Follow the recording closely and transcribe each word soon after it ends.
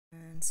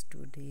friends,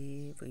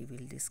 today we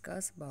will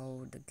discuss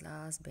about the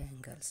glass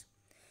bangles.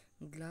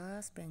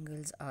 Glass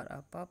bangles are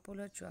a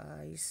popular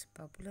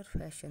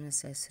fashion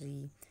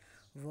accessory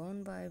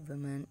worn by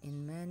women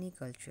in many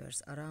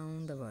cultures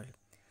around the world.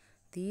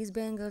 These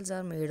bangles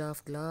are made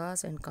of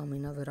glass and come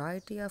in a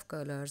variety of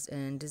colors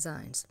and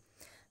designs,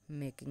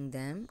 making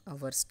them a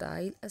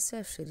versatile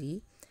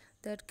accessory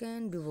that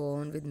can be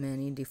worn with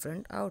many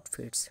different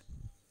outfits.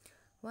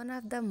 One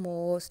of the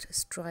most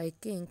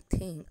striking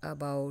thing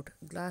about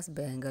glass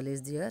bangle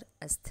is their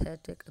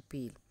aesthetic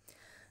appeal.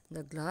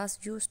 The glass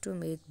used to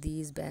make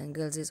these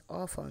bangles is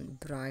often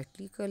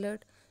brightly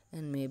colored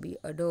and may be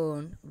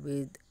adorned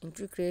with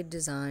intricate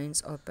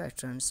designs or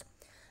patterns.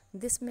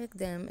 This makes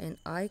them an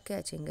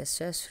eye-catching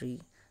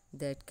accessory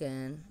that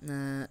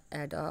can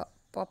add a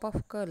pop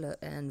of color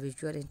and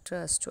visual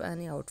interest to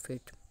any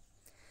outfit.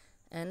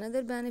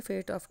 Another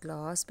benefit of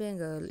glass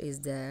bangle is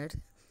that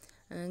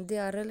they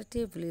are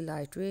relatively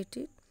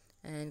lightweighted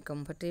and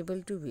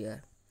comfortable to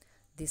wear.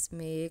 This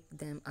makes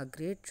them a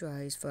great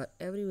choice for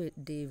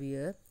everyday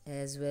wear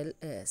as well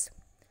as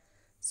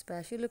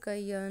special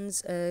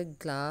occasions.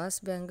 Glass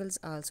bangles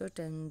also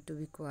tend to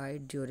be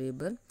quite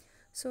durable,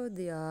 so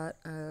they are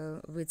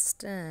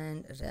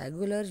withstand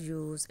regular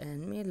use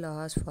and may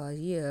last for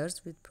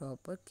years with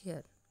proper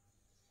care.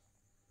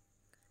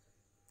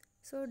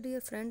 So, dear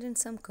friend, in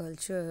some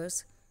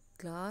cultures,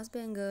 glass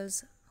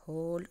bangles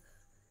hold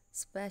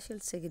special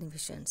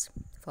significance.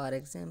 For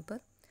example,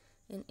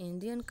 in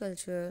Indian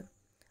culture,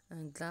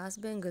 glass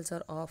bangles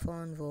are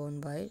often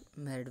worn by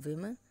married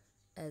women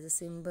as a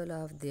symbol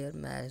of their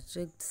marriage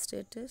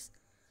status,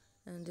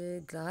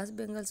 and glass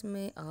bangles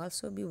may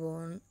also be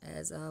worn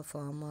as a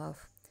form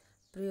of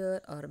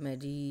prayer or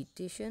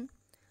meditation,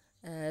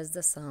 as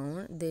the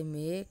sound they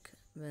make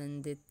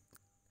when they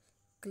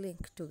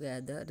clink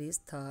together is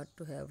thought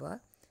to have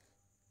a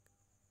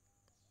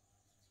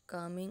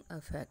calming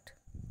effect.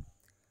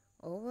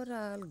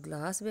 Overall,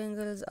 glass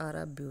bangles are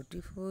a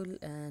beautiful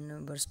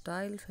and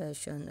versatile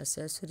fashion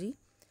accessory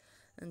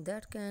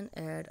that can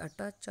add a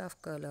touch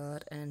of color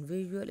and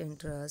visual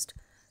interest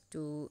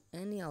to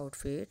any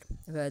outfit,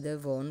 whether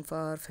worn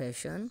for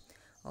fashion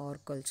or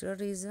cultural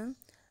reason.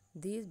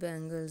 These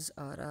bangles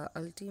are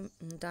a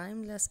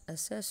timeless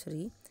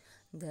accessory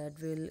that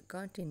will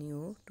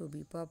continue to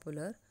be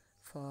popular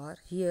for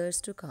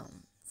years to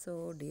come.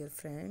 So, dear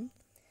friend,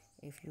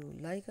 if you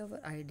like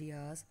our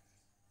ideas,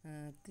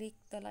 click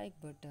the like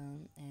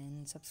button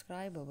and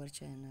subscribe our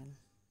channel.